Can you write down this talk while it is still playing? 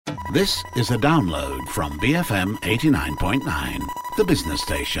This is a download from BFM 89.9, the business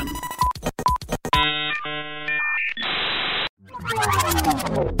station.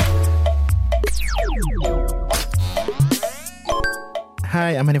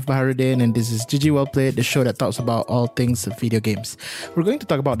 Hi, I'm Hanif Baharuddin and this is GG Well Played, the show that talks about all things video games. We're going to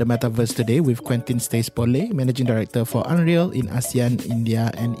talk about the Metaverse today with Quentin Stace-Polle, Managing Director for Unreal in ASEAN, India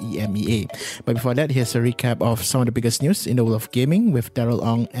and EMEA. But before that, here's a recap of some of the biggest news in the world of gaming with Daryl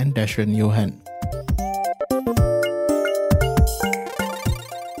Ong and Dashran Johan.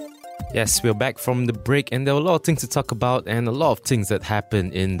 Yes, we're back from the break and there were a lot of things to talk about and a lot of things that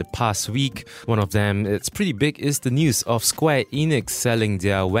happened in the past week. One of them, it's pretty big, is the news of Square Enix selling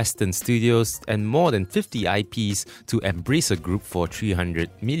their Western studios and more than 50 IPs to Embracer Group for $300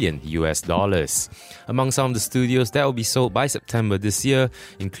 million. Among some of the studios that will be sold by September this year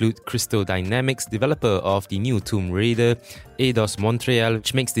include Crystal Dynamics, developer of the new Tomb Raider, Eidos Montreal,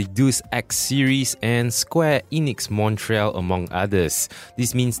 which makes the Deus Ex series, and Square Enix Montreal, among others.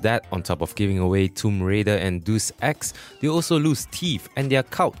 This means that on top of giving away Tomb Raider and Deus Ex, they also lose Thief and their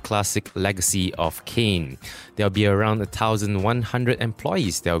cult classic Legacy of Kain. There'll be around 1,100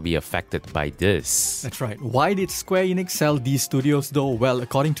 employees that will be affected by this. That's right. Why did Square Enix sell these studios though? Well,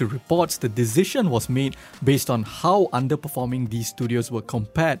 according to reports, the decision was made based on how underperforming these studios were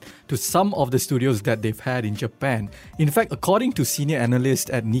compared to some of the studios that they've had in Japan. In fact, according to senior analyst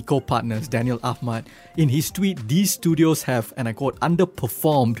at Nico Partners, Daniel Ahmad, in his tweet, these studios have, and I quote,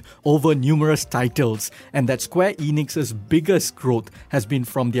 underperformed over numerous titles, and that Square Enix's biggest growth has been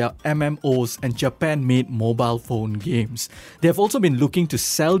from their MMOs and Japan-made mobile phone games. They have also been looking to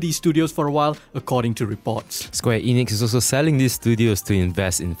sell these studios for a while, according to reports. Square Enix is also selling these studios to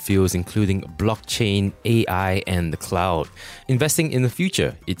invest in fields including blockchain, AI, and the cloud. Investing in the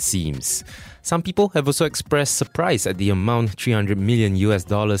future, it seems. Some people have also expressed surprise at the amount. $300 million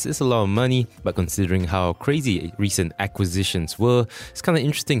is a lot of money, but considering how crazy recent acquisitions were, it's kind of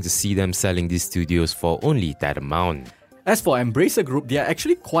interesting to see them selling these studios for only that amount. As for Embracer Group, they are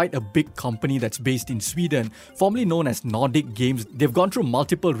actually quite a big company that's based in Sweden, formerly known as Nordic Games. They've gone through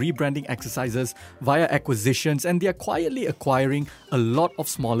multiple rebranding exercises via acquisitions, and they are quietly acquiring a lot of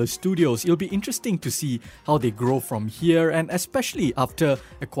smaller studios. It'll be interesting to see how they grow from here, and especially after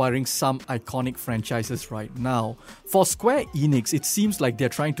acquiring some iconic franchises right now. For Square Enix, it seems like they're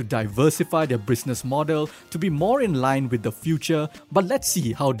trying to diversify their business model to be more in line with the future, but let's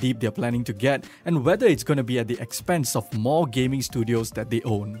see how deep they're planning to get and whether it's going to be at the expense of more gaming studios that they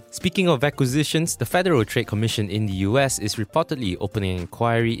own. Speaking of acquisitions, the Federal Trade Commission in the US is reportedly opening an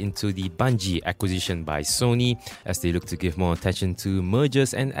inquiry into the Bungie acquisition by Sony as they look to give more attention to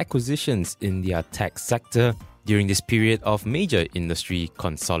mergers and acquisitions in their tech sector during this period of major industry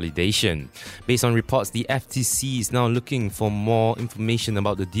consolidation. Based on reports, the FTC is now looking for more information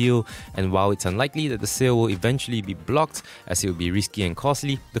about the deal, and while it's unlikely that the sale will eventually be blocked as it will be risky and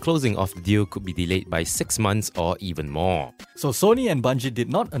costly, the closing of the deal could be delayed by 6 months or even more. So Sony and Bungie did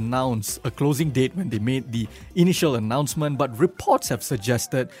not announce a closing date when they made the initial announcement, but reports have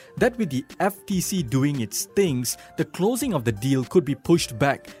suggested that with the FTC doing its things, the closing of the deal could be pushed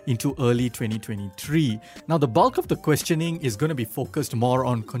back into early 2023. Now, the bulk of the questioning is going to be focused more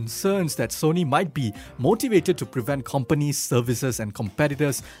on concerns that Sony might be motivated to prevent companies, services and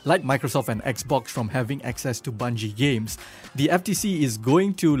competitors like Microsoft and Xbox from having access to Bungie games. The FTC is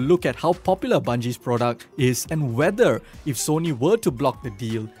going to look at how popular Bungie's product is and whether if Sony were to block the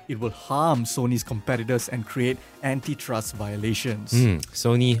deal, it will harm Sony's competitors and create antitrust violations.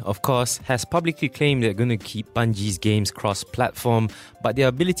 Sony, of course, has publicly claimed they're going to keep Bungie's games cross-platform, but their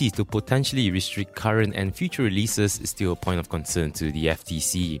ability to potentially restrict current and future releases is still a point of concern to the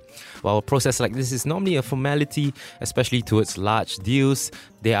FTC. While a process like this is normally a formality, especially towards large deals,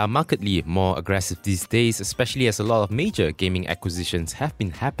 they are markedly more aggressive these days, especially as a lot of major gaming acquisitions have been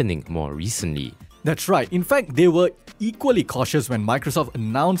happening more recently. That's right. In fact, they were equally cautious when Microsoft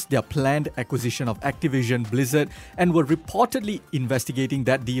announced their planned acquisition of Activision Blizzard and were reportedly investigating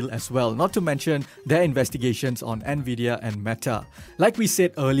that deal as well, not to mention their investigations on Nvidia and Meta. Like we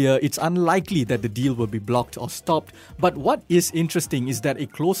said earlier, it's unlikely that the deal will be blocked or stopped, but what is interesting is that a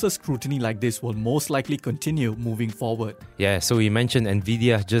closer scrutiny like this will most likely continue moving forward. Yeah, so we mentioned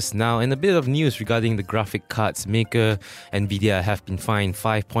Nvidia just now, and a bit of news regarding the graphic cards maker. Nvidia have been fined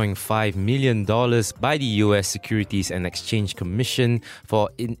 $5.5 million by the US Securities and Exchange Commission for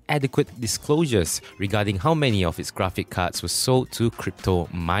inadequate disclosures regarding how many of its graphic cards were sold to crypto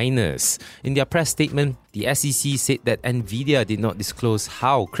miners. In their press statement, the SEC said that Nvidia did not disclose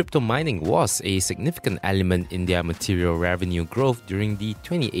how crypto mining was a significant element in their material revenue growth during the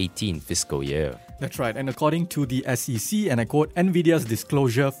 2018 fiscal year. That's right. And according to the SEC, and I quote, NVIDIA's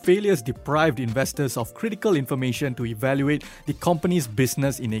disclosure failures deprived investors of critical information to evaluate the company's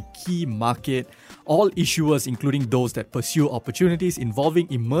business in a key market. All issuers, including those that pursue opportunities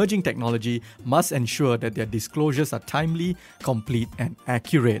involving emerging technology, must ensure that their disclosures are timely, complete, and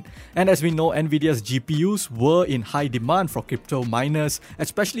accurate. And as we know, NVIDIA's GPUs were in high demand for crypto miners,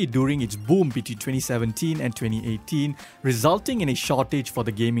 especially during its boom between 2017 and 2018, resulting in a shortage for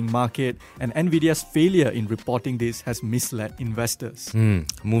the gaming market. And NVIDIA's failure in reporting this has misled investors.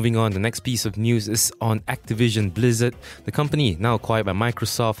 Moving on, the next piece of news is on Activision Blizzard. The company, now acquired by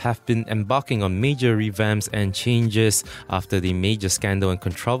Microsoft, have been embarking on major revamps and changes after the major scandal and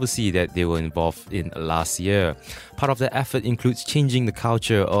controversy that they were involved in last year. Part of the effort includes changing the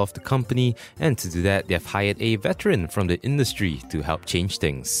culture of the company, and to do that, they have hired a veteran from the industry to help change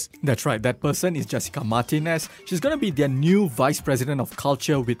things. That's right, that person is Jessica Martinez. She's going to be their new Vice President of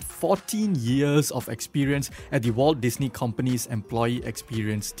Culture with 14 years of experience at the Walt Disney Company's Employee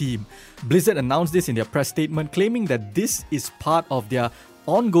Experience team. Blizzard announced this in their press statement, claiming that this is part of their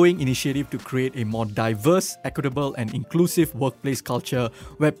ongoing initiative to create a more diverse, equitable, and inclusive workplace culture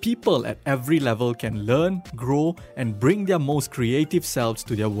where people at every level can learn, grow, and bring their most creative selves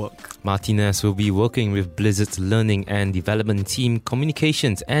to their work. Martinez will be working with Blizzard's learning and development team,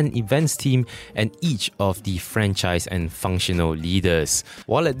 communications and events team, and each of the franchise and functional leaders.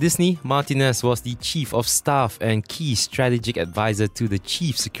 While at Disney, Martinez was the Chief of Staff and key strategic advisor to the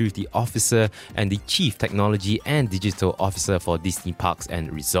Chief Security Officer and the Chief Technology and Digital Officer for Disney Parks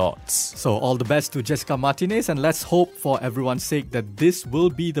and Resorts. So all the best to Jessica Martinez, and let's hope for everyone's sake that this will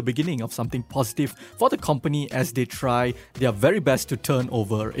be the beginning of something positive for the company as they try their very best to turn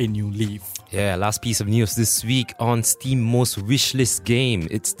over a new leaf. Yeah, last piece of news this week on Steam Most Wishlist Game.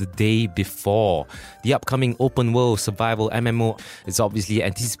 It's the day before. The upcoming open world survival MMO is obviously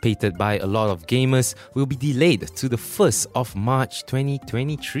anticipated by a lot of gamers, will be delayed to the 1st of March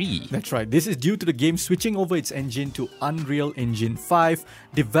 2023. That's right. This is due to the game switching over its engine to Unreal Engine 5.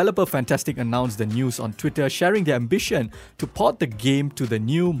 Developer Fantastic announced the news on Twitter, sharing their ambition to port the game to the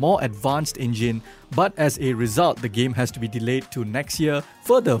new, more advanced engine. But as a result, the game has to be delayed to next year,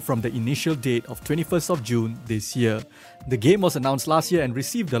 further from the initial date of 21st of June this year. The game was announced last year and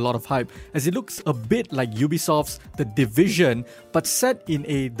received a lot of hype as it looks a bit like Ubisoft's The Division, but set in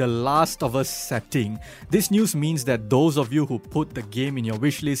a The Last of Us setting. This news means that those of you who put the game in your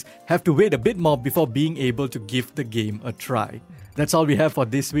wishlist have to wait a bit more before being able to give the game a try. That's all we have for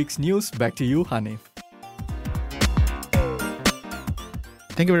this week's news. Back to you, Hanif.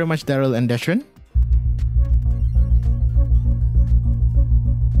 Thank you very much, Daryl and Dashran.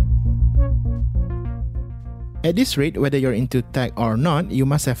 At this rate, whether you're into tech or not, you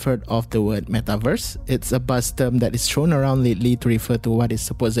must have heard of the word Metaverse. It's a buzz term that is thrown around lately to refer to what is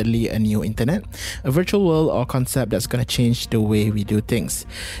supposedly a new internet, a virtual world or concept that's going to change the way we do things.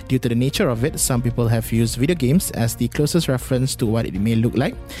 Due to the nature of it, some people have used video games as the closest reference to what it may look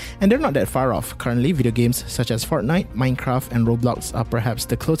like, and they're not that far off. Currently, video games such as Fortnite, Minecraft, and Roblox are perhaps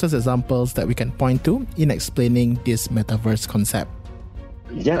the closest examples that we can point to in explaining this Metaverse concept.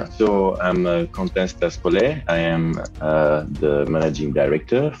 Yeah, so I'm Quentin Staspollet. I am the managing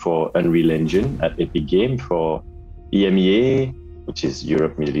director for Unreal Engine at Epic Games for EMEA, which is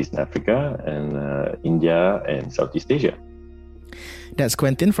Europe, Middle East, and Africa, and India and Southeast Asia. That's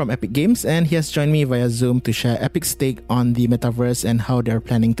Quentin from Epic Games, and he has joined me via Zoom to share Epic's take on the Metaverse and how they're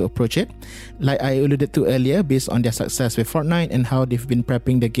planning to approach it. Like I alluded to earlier, based on their success with Fortnite and how they've been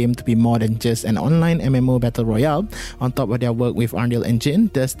prepping the game to be more than just an online MMO battle royale, on top of their work with Unreal Engine,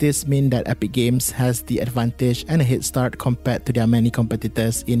 does this mean that Epic Games has the advantage and a head start compared to their many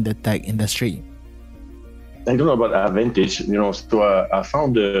competitors in the tech industry? I don't know about advantage. So our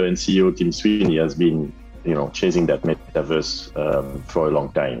founder and CEO, Tim Sweeney, has been chasing that metaverse for a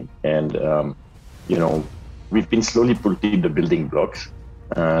long time. And, we've been slowly putting the building blocks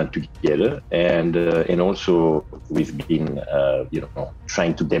together. And also we've been,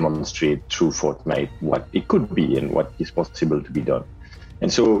 trying to demonstrate through Fortnite what it could be and what is possible to be done.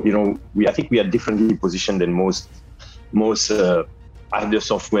 And so, I think we are differently positioned than most either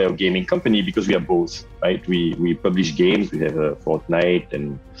software or gaming company because we are both, right? We publish games. We have Fortnite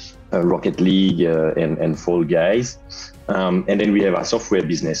and Rocket League and Fall Guys. And then we have our software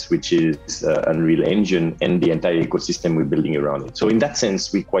business, which is Unreal Engine and the entire ecosystem we're building around it. So in that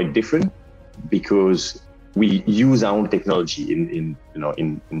sense, we're quite different because we use our own technology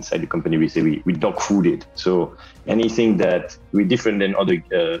inside the company. We say we dog food it. So anything that we're different than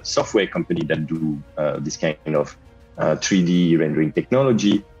other software company that do this kind of 3D rendering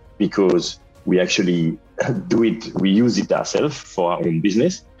technology, because we actually do it, we use it ourselves for our own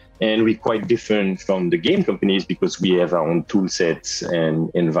business. And we're quite different from the game companies because we have our own tool sets and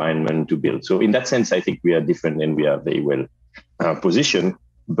environment to build. So in that sense, I think we are different and we are very well positioned.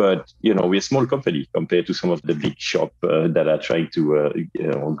 But, we're a small company compared to some of the big shop that are trying to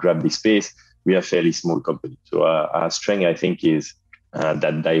grab this space. We are a fairly small company. So our strength, I think, is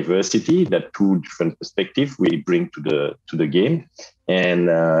that diversity, that two different perspective we bring to the game, and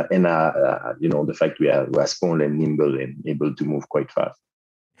the fact we are small and nimble and able to move quite fast.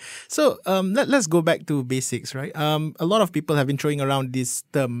 So let's go back to basics, right? A lot of people have been throwing around this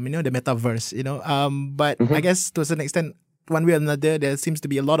term, the metaverse, but I guess to a certain extent, one way or another, there seems to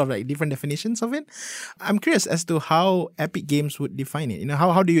be a lot of different definitions of it. I'm curious as to how Epic Games would define it.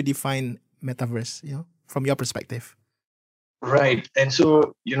 How do you define metaverse, from your perspective? Right. And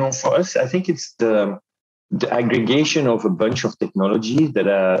so, for us, I think it's the aggregation of a bunch of technologies that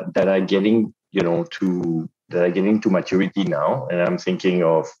are getting, to maturity now. And I'm thinking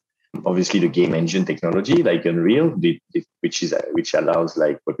of obviously the game engine technology like Unreal, which allows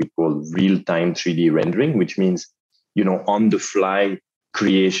what we call real-time 3D rendering, which means, on the fly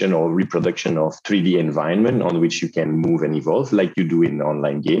creation or reproduction of 3D environment on which you can move and evolve like you do in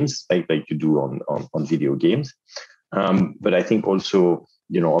online games, like you do on video games. But I think also,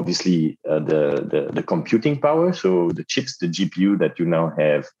 obviously the computing power, so the chips, the GPU that you now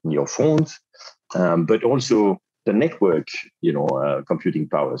have in your phones, but also the network, computing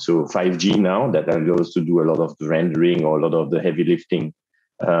power. So 5G now that allows to do a lot of the rendering or a lot of the heavy lifting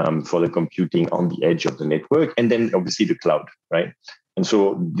for the computing on the edge of the network, and then obviously the cloud, right? And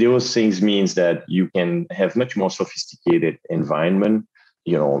so those things means that you can have much more sophisticated environment,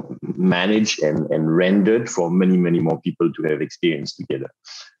 managed and rendered for many, many more people to have experience together.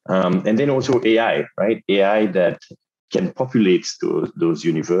 And then also AI, right? AI that can populate those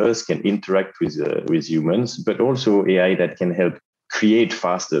universe, can interact with humans, but also AI that can help create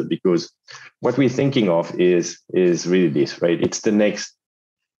faster, because what we're thinking of is really this, right? It's the next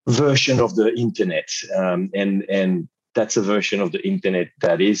version of the internet. And that's a version of the internet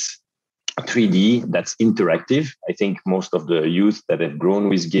that is 3D, that's interactive. I think most of the youth that have grown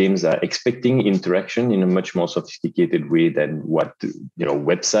with games are expecting interaction in a much more sophisticated way than what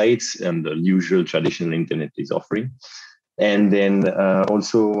websites and the usual traditional internet is offering. And then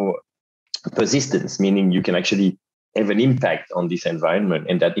also persistence, meaning you can actually have an impact on this environment,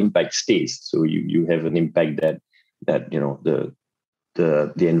 and that impact stays. So you have an impact that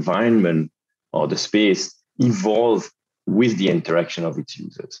the environment or the space evolve with the interaction of its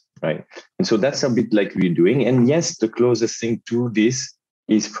users, right? And so that's a bit like we're doing. And yes, the closest thing to this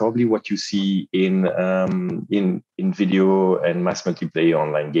is probably what you see in video and mass multiplayer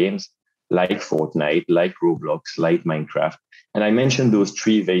online games like Fortnite, like Roblox, like Minecraft. And I mentioned those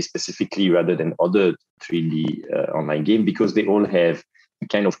three very specifically rather than other 3D online game because they all have a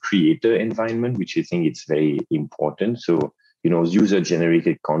kind of creator environment, which I think it's very important. So,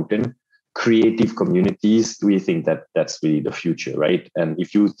 user-generated content, creative communities, we think that that's really the future, right? And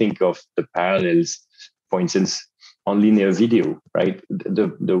if you think of the parallels, for instance, on linear video, right?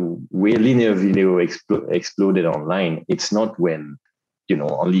 The way linear video exploded online, it's not when,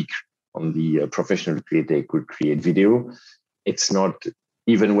 only professional creator could create video. It's not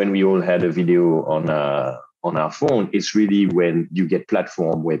even when we all had a video on our phone. It's really when you get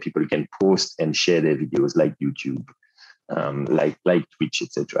platform where people can post and share their videos like YouTube, like Twitch,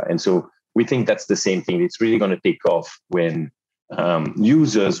 etc. And so we think that's the same thing. It's really going to take off when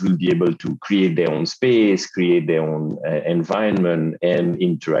users will be able to create their own space, create their own environment, and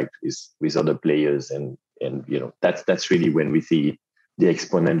interact with other players. And that's really when we see the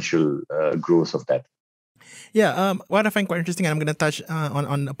exponential growth of that. Yeah, what I find quite interesting, and I'm going to touch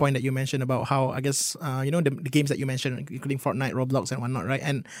on a point that you mentioned about how, I guess, the games that you mentioned, including Fortnite, Roblox, and whatnot, right?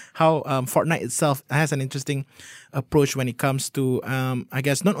 And how Fortnite itself has an interesting approach when it comes to, I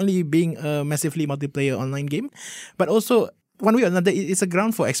guess, not only being a massively multiplayer online game, but also one way or another, it's a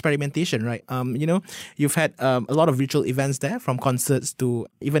ground for experimentation, right? You've had a lot of virtual events there, from concerts to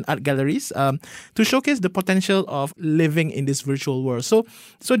even art galleries, to showcase the potential of living in this virtual world. So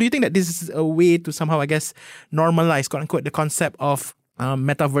do you think that this is a way to somehow, I guess, normalize, quote unquote, the concept of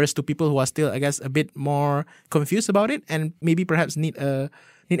metaverse to people who are still, I guess, a bit more confused about it, and maybe perhaps need an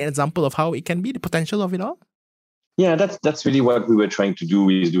example of how it can be, the potential of it all? Yeah, that's really what we were trying to do,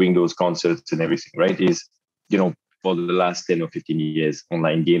 is doing those concerts and everything, right? Is, for the last 10 or 15 years,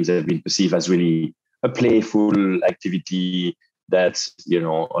 online games have been perceived as really a playful activity that's, a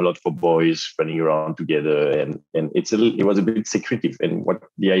lot for boys running around together. And it was a bit secretive. And what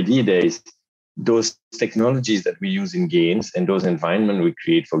the idea there is, those technologies that we use in games and those environments we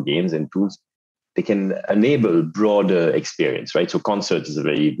create for games and tools enable broader experience, right? So concerts is a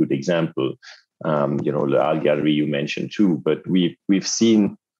very good example. The art gallery you mentioned too, but we've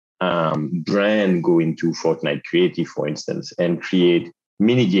seen brand go into Fortnite Creative, for instance, and create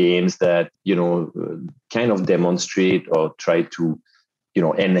mini games that kind of demonstrate or try to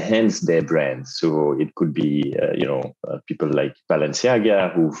enhance their brand. So it could be people like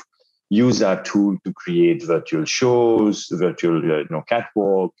Balenciaga who've used our tool to create virtual shows, virtual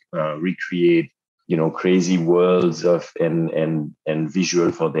catwalk, recreate crazy worlds of and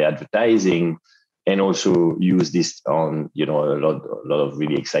visual for their advertising, and also use this on a lot of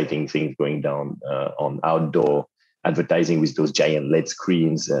really exciting things going down on outdoor advertising with those giant LED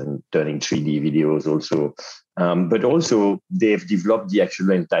screens and turning 3D videos also. But also they've developed the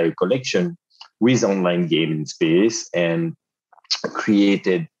actual entire collection with online gaming space and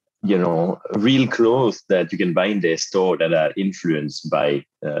created real clothes that you can buy in their store that are influenced by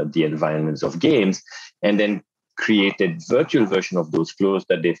the environments of games, and then created virtual version of those clothes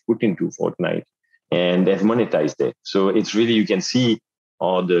that they've put into Fortnite, and they've monetized it. So it's really, you can see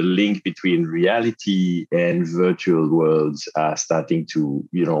how the link between reality and virtual worlds are starting to,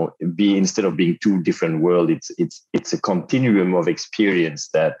 be, instead of being two different worlds, it's a continuum of experience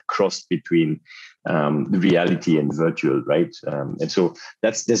that cross between reality and virtual, right? And so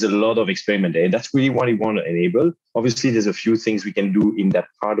there's a lot of experiment there. And that's really what we want to enable. Obviously, there's a few things we can do in that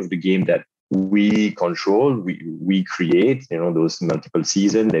part of the game that we control, we create, those multiple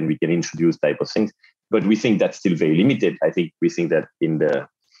seasons, and we can introduce type of things. But we think that's still very limited. I think we think that in the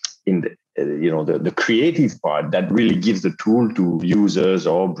the creative part, that really gives the tool to users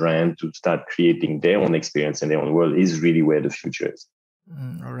or brand to start creating their own experience and their own world is really where the future is.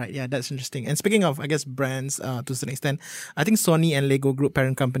 All right, yeah, that's interesting. And speaking of, I guess, brands to a certain extent, I think Sony and Lego Group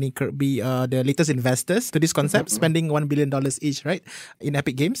parent company could be the latest investors to this concept, spending $1 billion each, right, in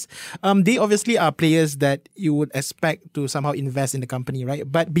Epic Games. They obviously are players that you would expect to somehow invest in the company, right?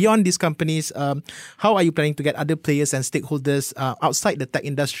 But beyond these companies, how are you planning to get other players and stakeholders outside the tech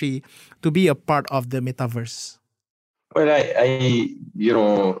industry to be a part of the metaverse? Well,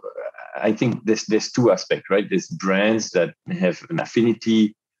 I think there's two aspects, right? There's brands that have an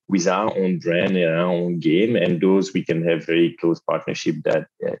affinity with our own brand and our own game, and those we can have very close partnership that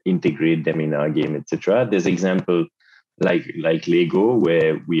integrate them in our game, etc. There's example like Lego,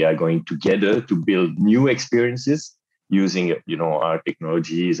 where we are going together to build new experiences using our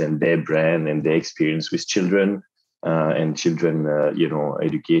technologies and their brand and their experience with children and children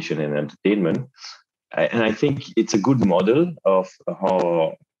education and entertainment. And I think it's a good model of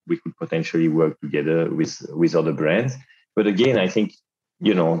how we could potentially work together with other brands. But again, I think,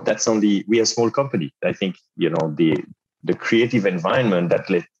 that's only, we are a small company. I think, the creative environment that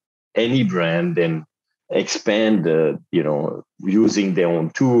let any brand then expand, using their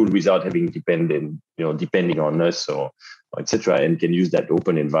own tool without having depending on us or etc., and can use that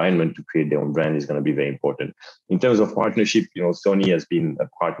open environment to create their own brand is going to be very important. In terms of partnership, Sony has been a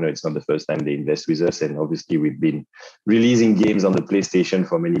partner. It's not the first time they invest with us, and obviously we've been releasing games on the PlayStation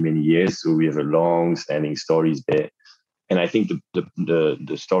for many, many years, so we have a long-standing stories there. And I think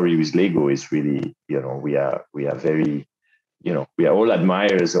the story with Lego is really, we are very, we are all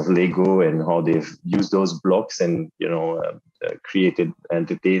admirers of Lego and how they've used those blocks and created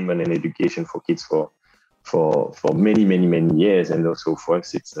entertainment and education for kids for many, many, many years. And also for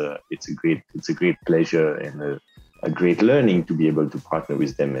us, it's a great pleasure and a great learning to be able to partner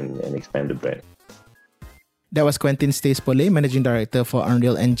with them and expand the brand. That was Quentin Stace-Polet, Managing Director for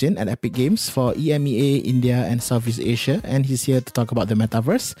Unreal Engine at Epic Games for EMEA, India and Southeast Asia, and he's here to talk about the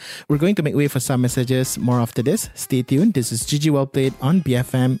Metaverse. We're going to make way for some messages more after this. Stay tuned. This is GG Well Played on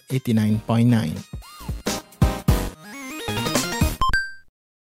BFM 89.9.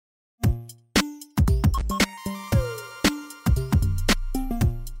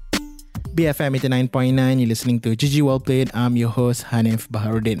 BFM 89.9, you're listening to GG Well Played. I'm your host, Hanif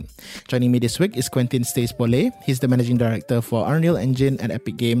Baharuddin. Joining me this week is Quentin Stace-Polet. He's the Managing Director for Unreal Engine at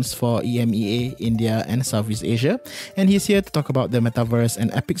Epic Games for EMEA, India and Southeast Asia. And he's here to talk about the Metaverse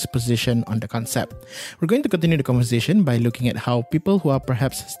and Epic's position on the concept. We're going to continue the conversation by looking at how people who are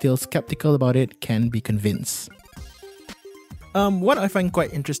perhaps still skeptical about it can be convinced. What I find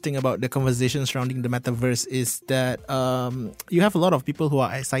quite interesting about the conversation surrounding the metaverse is that you have a lot of people who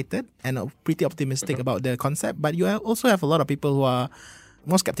are excited and are pretty optimistic about the concept, but you also have a lot of people who are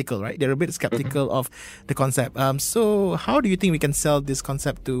more skeptical, right? They're a bit skeptical of the concept. So how do you think we can sell this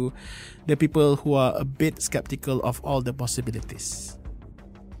concept to the people who are a bit skeptical of all the possibilities?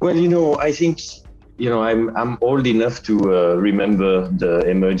 Well, I think, I'm old enough to remember the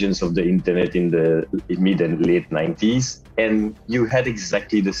emergence of the internet in the mid and late 90s, and you had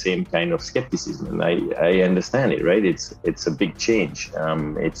exactly the same kind of skepticism. And I understand it, right? It's a big change.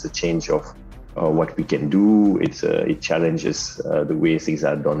 It's a change of what we can do. It challenges the way things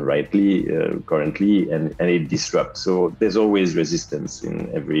are done rightly currently, and it disrupts. So there's always resistance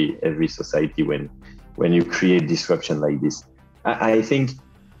in every society when you create disruption like this. I think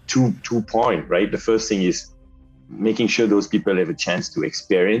two point, right? The first thing is making sure those people have a chance to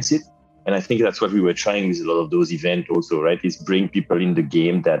experience it. And I think that's what we were trying with a lot of those events also, right? Is bring people in the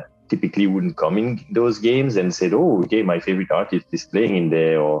game that typically wouldn't come in those games and said, oh, okay, my favorite artist is playing in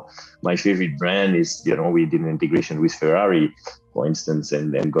there, or my favorite brand is, we did an integration with Ferrari, for instance,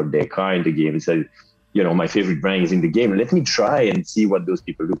 and then got their car in the game and said, my favorite brand is in the game. Let me try and see what those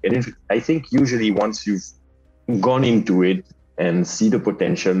people do. And I think usually once you've gone into it and see the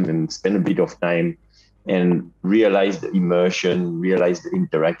potential and spend a bit of time and realize the immersion, realize the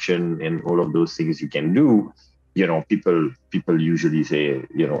interaction and all of those things you can do, people usually say,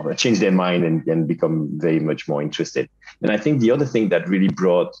 change their mind and become very much more interested. And I think the other thing that really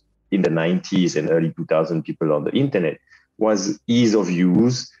brought in the 90s and early 2000 people on the internet was ease of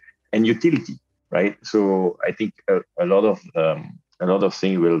use and utility, right? So I think a lot of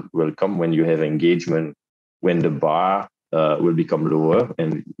things will come when you have engagement, when the bar will become lower.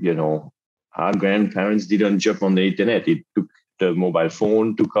 And, our grandparents didn't jump on the internet. It took the mobile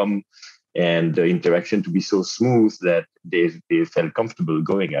phone to come and the interaction to be so smooth that they felt comfortable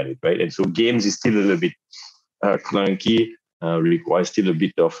going at it, right? And so games is still a little bit clunky, requires still a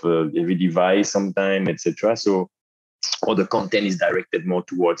bit of every device sometime, etc. So, or the content is directed more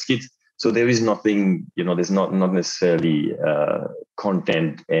towards kids. So there is nothing, there's not necessarily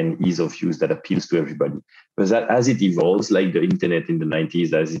content and ease of use that appeals to everybody. But that as it evolves, like the internet in the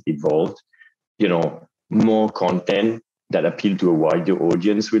 90s, as it evolved, more content that appeal to a wider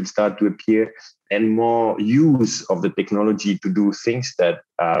audience will start to appear, and more use of the technology to do things that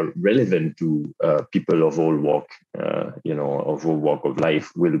are relevant to people of all walk, of all walk of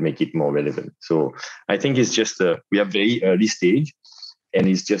life will make it more relevant. So I think it's just we are very early stage, and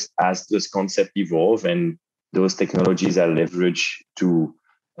it's just as this concept evolve and those technologies are leveraged to,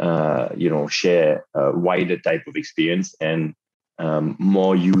 share a wider type of experience and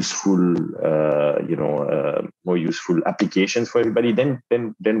more useful, more useful applications for everybody, then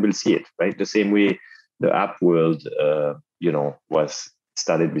we'll see it, right? The same way the app world, was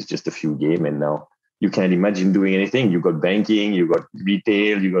started with just a few games, and now you can't imagine doing anything. You got banking, you got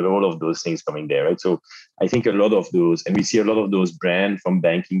retail, you got all of those things coming there, right? So I think a lot of those, and we see a lot of those brands from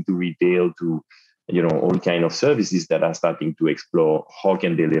banking to retail to all kind of services that are starting to explore how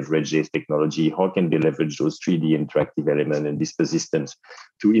can they leverage this technology, how can they leverage those 3D interactive elements and these persistence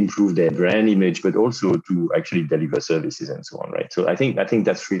to improve their brand image, but also to actually deliver services and so on, right? So I think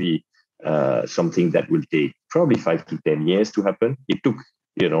that's really something that will take probably 5 to 10 years to happen. It took,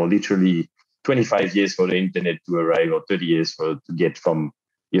 literally 25 years for the internet to arrive, or 30 years to get from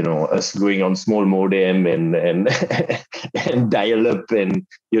us going on small modem and and dial up and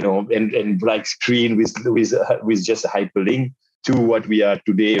and black screen with just a hyperlink to what we are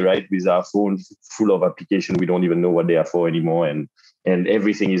today, right? With our phones full of applications, we don't even know what they are for anymore, and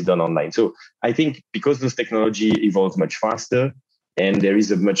everything is done online. So I think because this technology evolves much faster, and there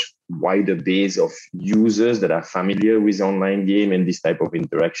is a much wider base of users that are familiar with online game and this type of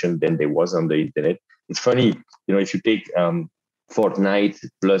interaction than there was on the internet. It's funny, if you take Fortnite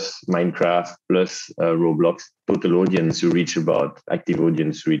plus Minecraft plus Roblox, total audience active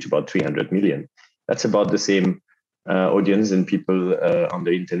audience reach about 300 million. That's about the same audience and people on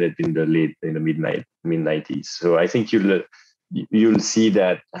the internet in the mid 90s. So I think you'll see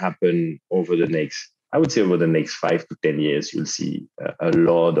that happen over the next 5 to 10 years. You'll see a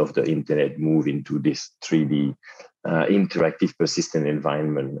lot of the internet move into this 3D interactive persistent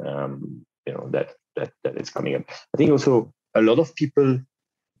environment. That is coming up. I think also a lot of people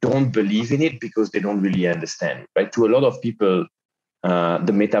don't believe in it because they don't really understand it, right? To a lot of people,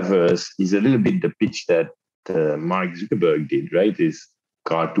 the metaverse is a little bit the pitch that Mark Zuckerberg did, right? Is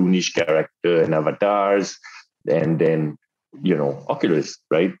cartoonish character and avatars, and then, Oculus,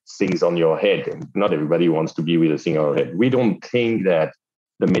 right? Things on your head. And not everybody wants to be with a thing on your head. We don't think that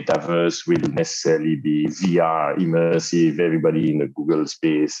the metaverse will necessarily be VR, immersive, everybody in the Google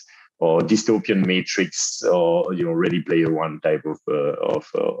space, or dystopian Matrix, or Ready Player One type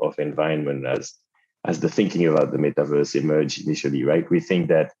of environment as the thinking about the metaverse emerged initially, right? We think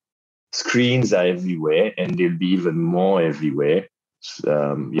that screens are everywhere, and they'll be even more everywhere.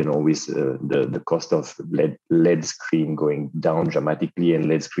 with the cost of LED screen going down dramatically, and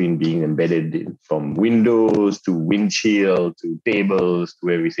LED screen being embedded from windows to windshield to tables to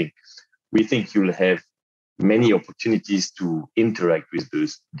everything, we think you'll have many opportunities to interact with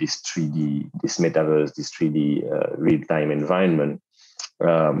this metaverse, this 3D real-time environment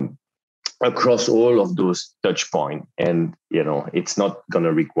across all of those touch points. And, it's not going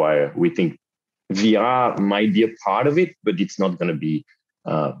to require, we think VR might be a part of it, but it's not going to be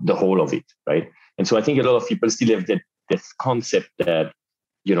the whole of it, right? And so I think a lot of people still have that concept that,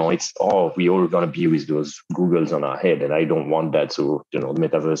 it's, we all going to be with those Googles on our head, and I don't want that. So, the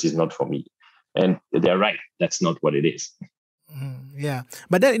metaverse is not for me. And they're right. That's not what it is. Yeah,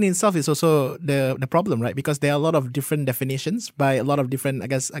 but that in itself is also the problem, right? Because there are a lot of different definitions by a lot of different, I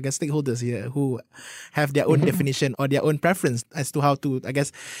guess stakeholders here who have their own definition or their own preference as to how to,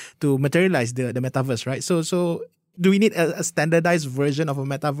 to materialize the metaverse, right? So do we need a standardized version of a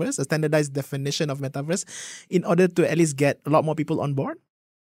metaverse, a standardized definition of metaverse, in order to at least get a lot more people on board?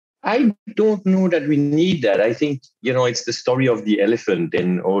 I don't know that we need that. I think, it's the story of the elephant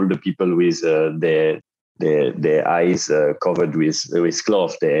and all the people with their eyes covered with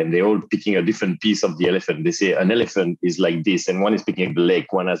cloth there, and they're all picking a different piece of the elephant. They say an elephant is like this, and one is picking the leg,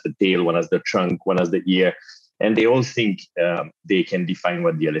 one has the tail, one has the trunk, one has the ear, and they all think they can define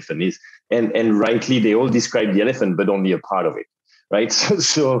what the elephant is. And rightly, they all describe the elephant, but only a part of it, right?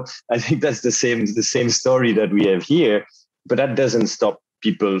 So I think that's the same story that we have here, but that doesn't stop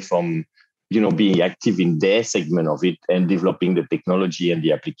people from being active in their segment of it and developing the technology and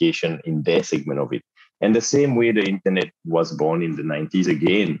the application in their segment of it. And the same way the internet was born in the 90s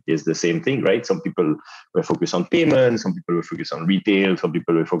again is the same thing, right? Some people were focused on payments, some people were focused on retail, some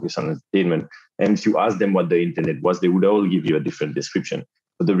people were focused on entertainment. And if you ask them what the internet was, they would all give you a different description.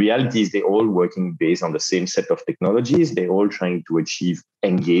 But the reality is they're all working based on the same set of technologies. They're all trying to achieve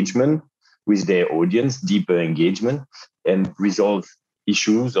engagement with their audience, deeper engagement, and resolve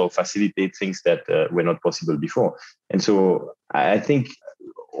issues or facilitate things that were not possible before. And so I think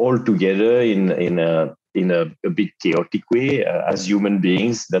all together in a bit chaotic way, as human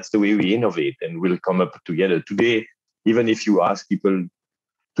beings, that's the way we innovate, and we'll come up together. Today, even if you ask people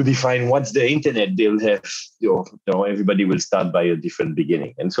to define what's the internet, they'll have, everybody will start by a different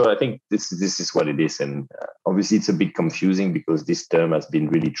beginning. And so I think this is what it is. And obviously it's a bit confusing because this term has been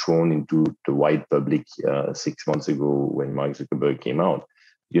really thrown into the wide public 6 months ago when Mark Zuckerberg came out.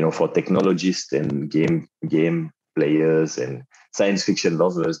 For technologists and game players and science fiction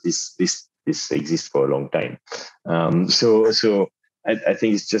lovers, this exists for a long time. So I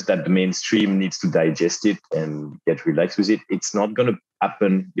think it's just that the mainstream needs to digest it and get relaxed with it. It's not going to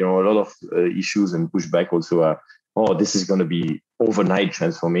happen. A lot of issues and pushback also are, this is going to be overnight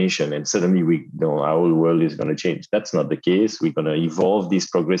transformation and suddenly our whole world is going to change. That's not the case. We're going to evolve this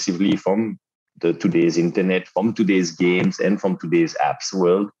progressively from today's internet, from today's games, and from today's apps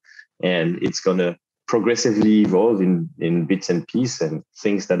world. And it's going to progressively evolve in bits and pieces, and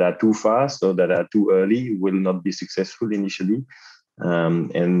things that are too fast or that are too early will not be successful initially.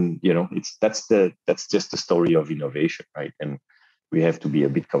 That's just the story of innovation, right? And we have to be a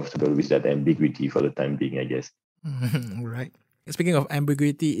bit comfortable with that ambiguity for the time being, I guess. Right. Speaking of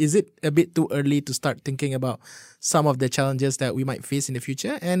ambiguity, is it a bit too early to start thinking about some of the challenges that we might face in the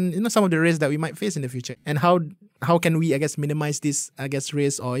future, and some of the risks that we might face in the future, and how can we, minimize these,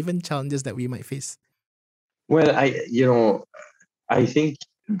 risks or even challenges that we might face? Well, I think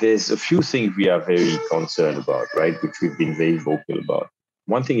there's a few things we are very concerned about, right, which we've been very vocal about.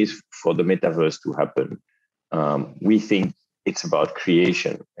 One thing is for the metaverse to happen, we think it's about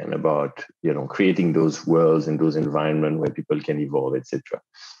creation and about, creating those worlds and those environments where people can evolve, etc.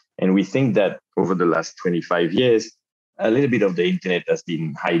 And we think that over the last 25 years, a little bit of the internet has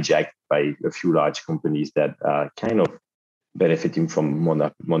been hijacked by a few large companies that are kind of benefiting from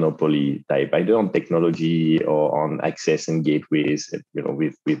monopoly type, either on technology or on access and gateways.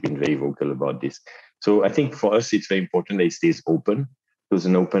 We've been very vocal about this. So I think for us, it's very important that it stays open, because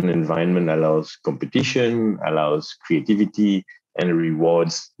an open environment allows competition, allows creativity, and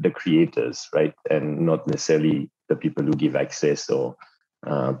rewards the creators, right? And not necessarily the people who give access or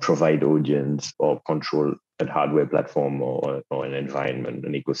provide audience or control a hardware platform or an environment,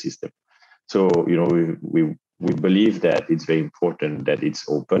 an ecosystem. So, we believe that it's very important that it's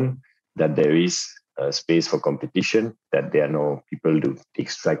open, that there is space for competition, that there are no people to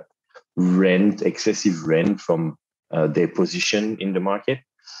extract excessive rent from their position in the market.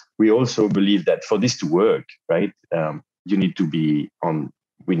 We also believe that for this to work, right, we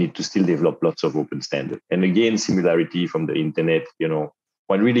need to still develop lots of open standards. And again, similarity from the internet,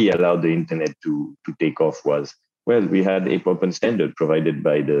 what really allowed the internet to take off was Well, we had a open standard provided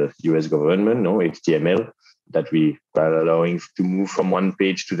by the US government, no HTML, that we were allowing to move from one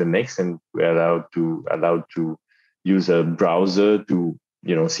page to the next, and we're allowed to use a browser to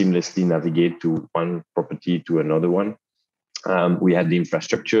seamlessly navigate to one property to another one. We had the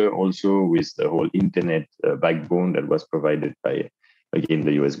infrastructure also with the whole internet backbone that was provided by, again,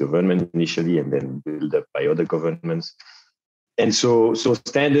 the US government initially, and then built up by other governments. And so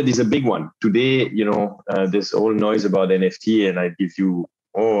standard is a big one. Today, there's all noise about NFT, and I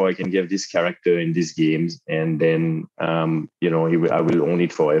can give this character in these games, and then, I will own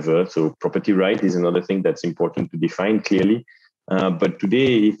it forever. So property right is another thing that's important to define clearly. But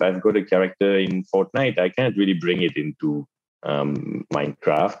today, if I've got a character in Fortnite, I can't really bring it into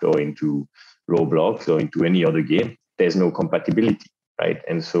Minecraft or into Roblox or into any other game. There's no compatibility, right?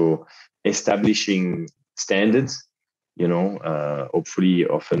 And so establishing standards, hopefully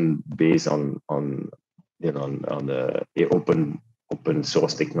often based on the open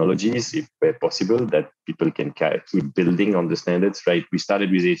source technologies, if where possible, that people can keep building on the standards, right? We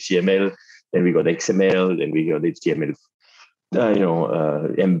started with HTML, then we got XML, then we got HTML,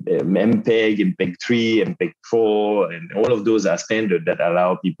 MPEG, MPEG-3, MPEG-4, and all of those are standard that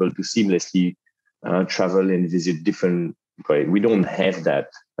allow people to seamlessly travel and visit different. We don't have that.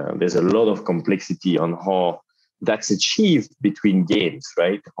 There's a lot of complexity on how that's achieved between games,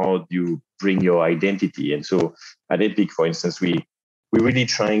 right? How do you bring your identity? And so at Epic, for instance, we're really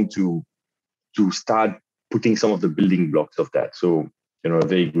trying to start putting some of the building blocks of that. So, a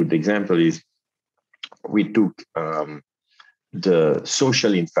very good example is we took the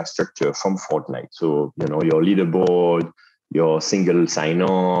social infrastructure from Fortnite. So, your leaderboard, your single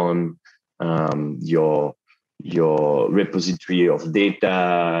sign-on, your repository of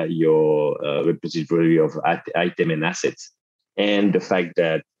data, your repository of item and assets, and the fact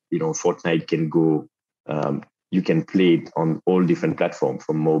that Fortnite can go, you can play it on all different platforms,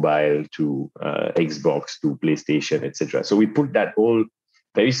 from mobile to Xbox to PlayStation, etc. So we put that all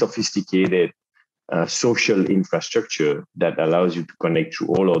very sophisticated social infrastructure that allows you to connect to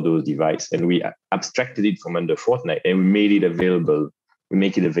all of those devices, and we abstracted it from under Fortnite, and we made it available. We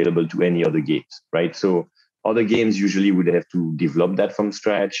make it available to any other games, right? So other games usually would have to develop that from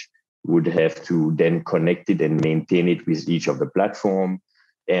scratch, would have to then connect it and maintain it with each of the platform,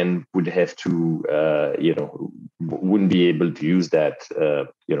 and would have to, wouldn't be able to use that,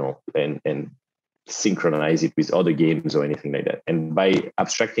 and synchronize it with other games or anything like that. And by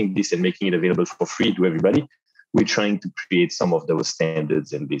abstracting this and making it available for free to everybody, we're trying to create some of those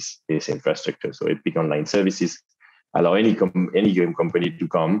standards in this infrastructure. So Epic Online Services allow any game company to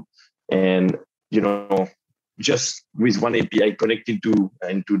come and, just with one API connected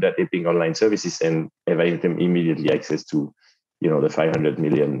into that Epic Online Services and have them immediately access to, the 500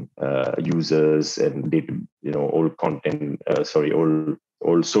 million users and data, all content,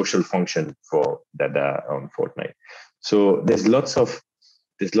 all social function for that on Fortnite. So there's lots of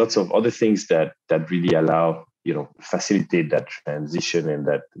other things that really allow, facilitate that transition and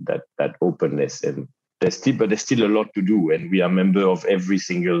that openness. And there's still a lot to do, and we are a member of every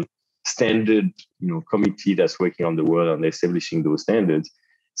single standard committee that's working on the world on establishing those standards.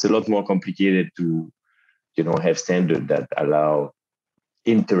 It's a lot more complicated to have standards that allow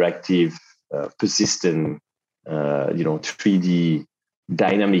interactive, persistent, 3D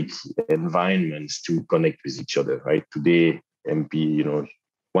dynamic environments to connect with each other, right? Today,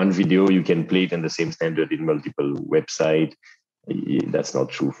 one video, you can play it in the same standard in multiple websites. That's not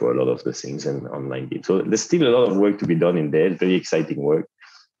true for a lot of the things in online games. So there's still a lot of work to be done in there. It's very exciting work.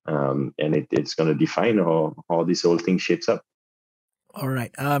 And it's going to define how this whole thing shapes up. All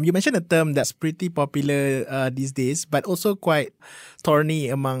right. You mentioned a term that's pretty popular these days, but also quite thorny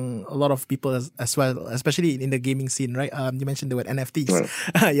among a lot of people as well, especially in the gaming scene, right? You mentioned the word NFTs.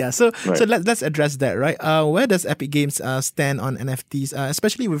 Right. Yeah. So let's address that, right? Where does Epic Games stand on NFTs,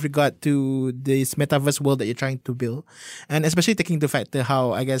 especially with regard to this metaverse world that you're trying to build, and especially taking into factor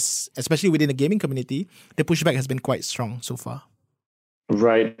how, I guess, especially within the gaming community, the pushback has been quite strong so far.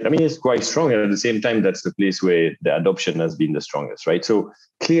 Right. I mean, it's quite strong. And at the same time, that's the place where the adoption has been the strongest, right? So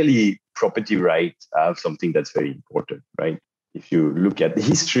clearly, property rights are something that's very important, right? If you look at the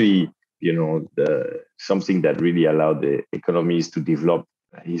history, something that really allowed the economies to develop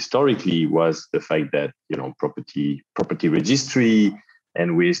historically was the fact that, property registry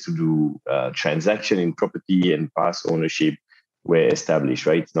and ways to do transaction in property and past ownership were established,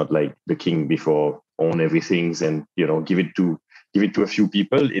 right? It's not like the king before own everything and, give it to a few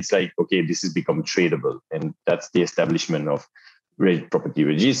people. It's like, okay, this has become tradable. And that's the establishment of property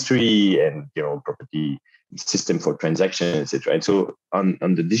registry and, property system for transaction, etc. And so on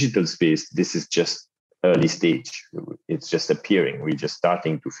the digital space, this is just early stage. It's just appearing. We're just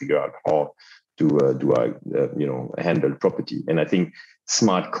starting to figure out how to do our, handle property. And I think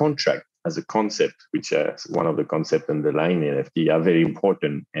smart contract as a concept, which is one of the concepts underlying NFT, are very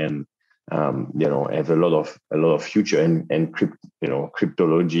important and have a lot of future and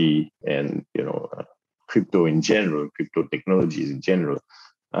cryptology and crypto in general, crypto technologies in general,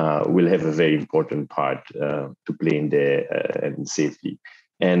 will have a very important part to play in there and safely.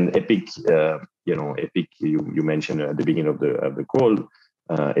 And Epic, Epic, you mentioned at the beginning of the call,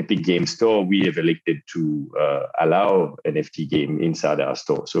 Epic Game Store, we have elected to allow NFT game inside our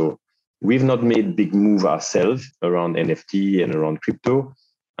store. So we've not made big move ourselves around NFT and around crypto.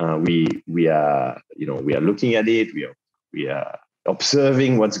 We are looking at it. We are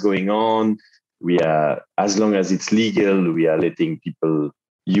observing what's going on. We are, as long as it's legal, we are letting people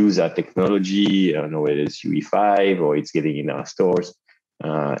use our technology. I don't know whether it's UE5 or it's getting in our stores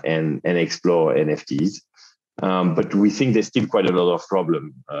and explore NFTs. But we think there's still quite a lot of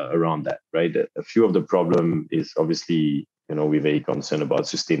problem around that, right? A few of the problem is obviously, we're very concerned about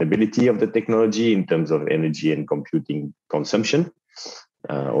sustainability of the technology in terms of energy and computing consumption.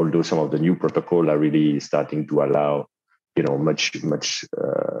 Although some of the new protocol are really starting to allow, much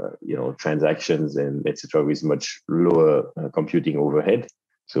transactions and etc. with much lower computing overhead.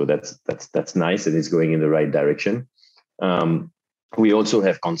 So that's nice, and it's going in the right direction. We also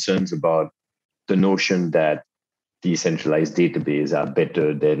have concerns about the notion that decentralized databases are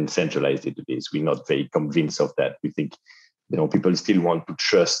better than centralized database. We're not very convinced of that. We think, people still want to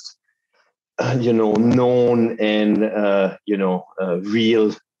trust, known and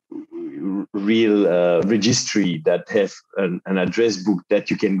real registry that have an address book that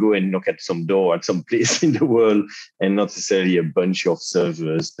you can go and knock at some door at some place in the world, and not necessarily a bunch of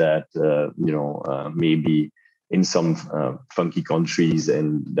servers that maybe in some funky countries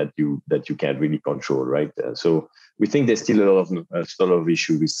and that you can't really control, right? So we think there's still a lot of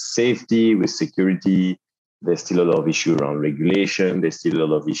issue with safety, with security. There's still a lot of issue around regulation. There's still a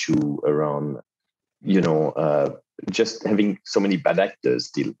lot of issue around, just having so many bad actors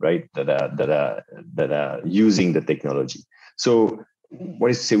still, right? That are using the technology. So what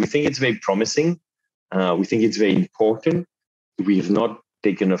is to say? We think it's very promising. We think it's very important. We have not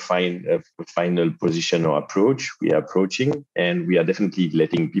taken a final position or approach. We are approaching, and we are definitely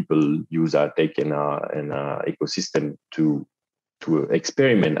letting people use our tech and our ecosystem to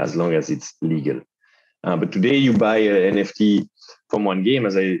experiment as long as it's legal. But today you buy an NFT from one game,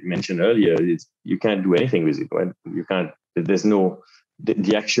 as I mentioned earlier, you can't do anything with it, right? You can't. There's no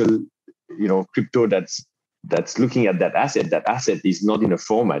the actual crypto that's looking at that asset. That asset is not in a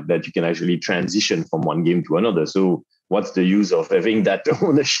format that you can actually transition from one game to another. So what's the use of having that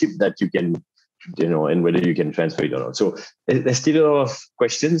ownership that you can, and whether you can transfer it or not? So there's still a lot of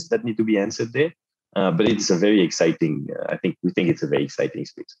questions that need to be answered there. But it's a very exciting. We think it's a very exciting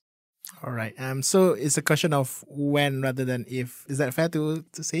space. All right. So it's a question of when rather than if. Is that fair to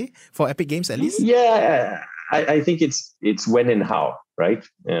say for Epic Games at least? Yeah, I think it's when and how, right?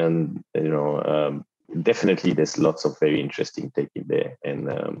 And definitely there's lots of very interesting tech in there,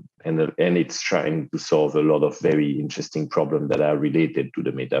 and it's trying to solve a lot of very interesting problems that are related to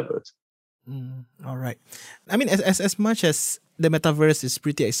the metaverse. All right. I mean, as much as the metaverse is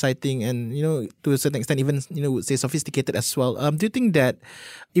pretty exciting and, to a certain extent, even, would say sophisticated as well. Do you think that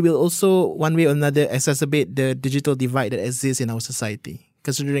it will also, one way or another, exacerbate the digital divide that exists in our society,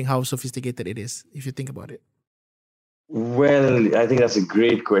 considering how sophisticated it is, if you think about it? Well, I think that's a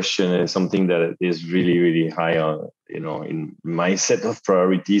great question, and something that is really, really high on, in my set of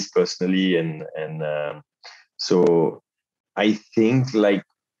priorities personally. And so I think like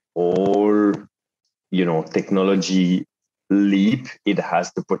all, technology leap, it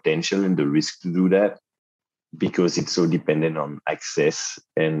has the potential and the risk to do that because it's so dependent on access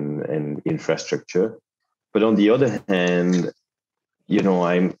and infrastructure. But on the other hand,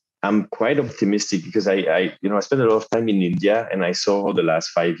 I'm quite optimistic because I spent a lot of time in India, and I saw the last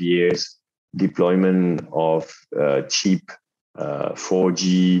 5 years deployment of cheap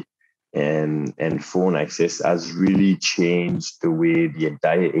 4G and phone access has really changed the way the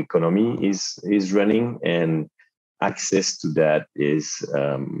entire economy is running, and access to that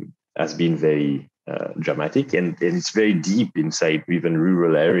has been very dramatic, and it's very deep inside even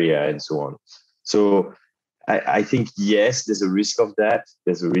rural area and so on. So I think, yes, there's a risk of that.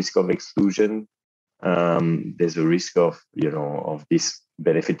 There's a risk of exclusion. There's a risk of this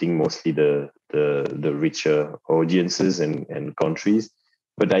benefiting mostly the richer audiences and countries.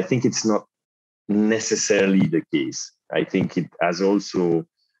 But I think it's not necessarily the case. I think it has also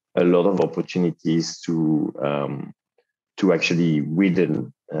a lot of opportunities to actually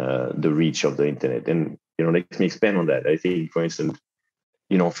widen the reach of the internet. And, let me expand on that. I think, for instance,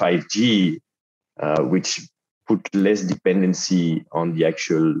 5G, which put less dependency on the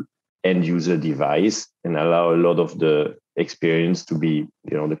actual end user device and allow a lot of the experience to be,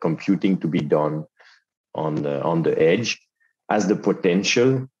 the computing to be done on the edge, has the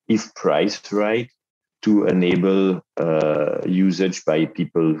potential, if priced right, to enable usage by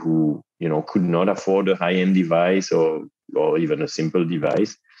people who could not afford a high-end device or even a simple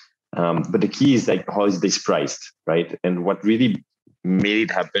device. But the key is like, how is this priced, right? And what really made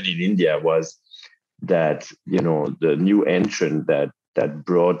it happen in India was that the new entrant that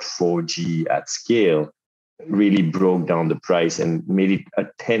brought 4G at scale really broke down the price and made it a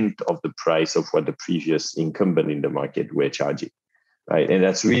tenth of the price of what the previous incumbent in the market were charging, right? And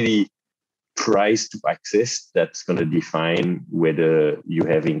that's really price to access that's going to define whether you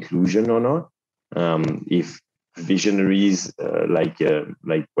have inclusion or not. If visionaries like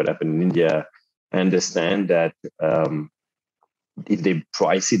what happened in India understand that if they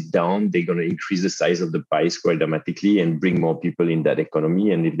price it down, they're going to increase the size of the pie quite dramatically and bring more people in that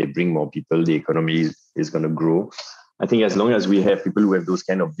economy. And if they bring more people, the economy is going to grow. I think as long as we have people who have those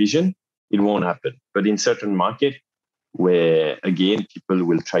kind of vision, it won't happen. But in certain market where, again, people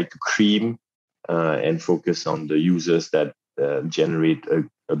will try to cream and focus on the users that generate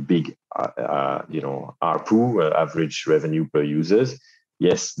a big, ARPU, average revenue per users,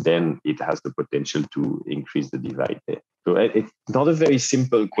 yes, then it has the potential to increase the divide there. So it's not a very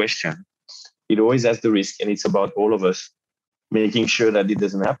simple question. It always has the risk, and it's about all of us making sure that it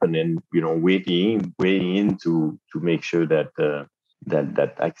doesn't happen, and weighing in to make sure that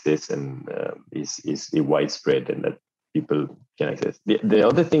that access and is widespread and that people can access. The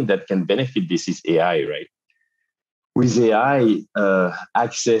other thing that can benefit this is AI, right? With AI,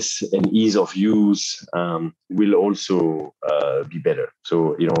 access and ease of use will also be better.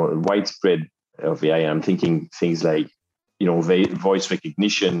 So, widespread of AI, I'm thinking things like, voice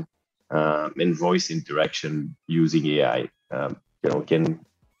recognition and voice interaction using AI, can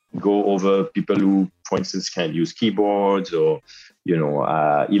go over people who, for instance, can't use keyboards or,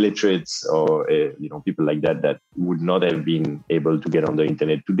 illiterates or, people like that would not have been able to get on the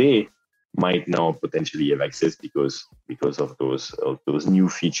internet today, might now potentially have access because of those new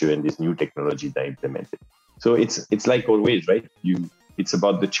feature and this new technology that are implemented. So it's like always, right? It's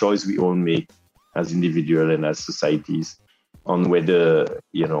about the choice we all make as individuals and as societies on whether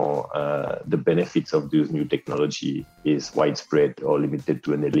the benefits of those new technology is widespread or limited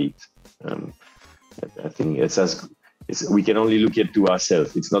to an elite. I think we can only look at to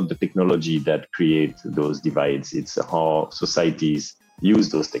ourselves. It's not the technology that creates those divides. It's how societies use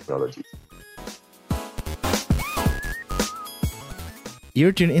those technologies.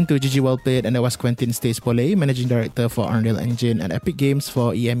 You're tuned into GG Well Played, and that was Quentin Stace-Polley, Managing Director for Unreal Engine and Epic Games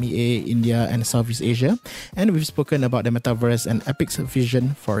for EMEA, India and Southeast Asia. And we've spoken about the Metaverse and Epic's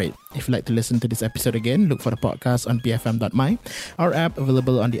vision for it. If you'd like to listen to this episode again, look for the podcast on bfm.my, our app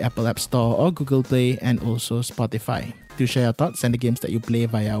available on the Apple App Store or Google Play, and also Spotify. Do share your thoughts and the games that you play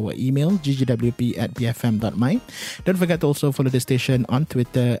via our email, ggwp@bfm.my. Don't forget to also follow the station on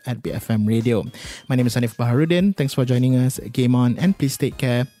Twitter @BFM Radio. My name is Hanif Baharudin. Thanks for joining us. Game on, and please take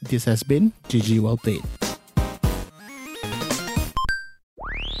care. This has been GG Well Played.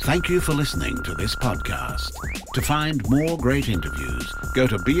 Thank you for listening to this podcast. To find more great interviews, go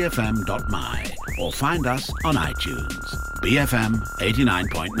to bfm.my or find us on iTunes. BFM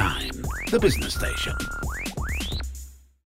 89.9, the business station.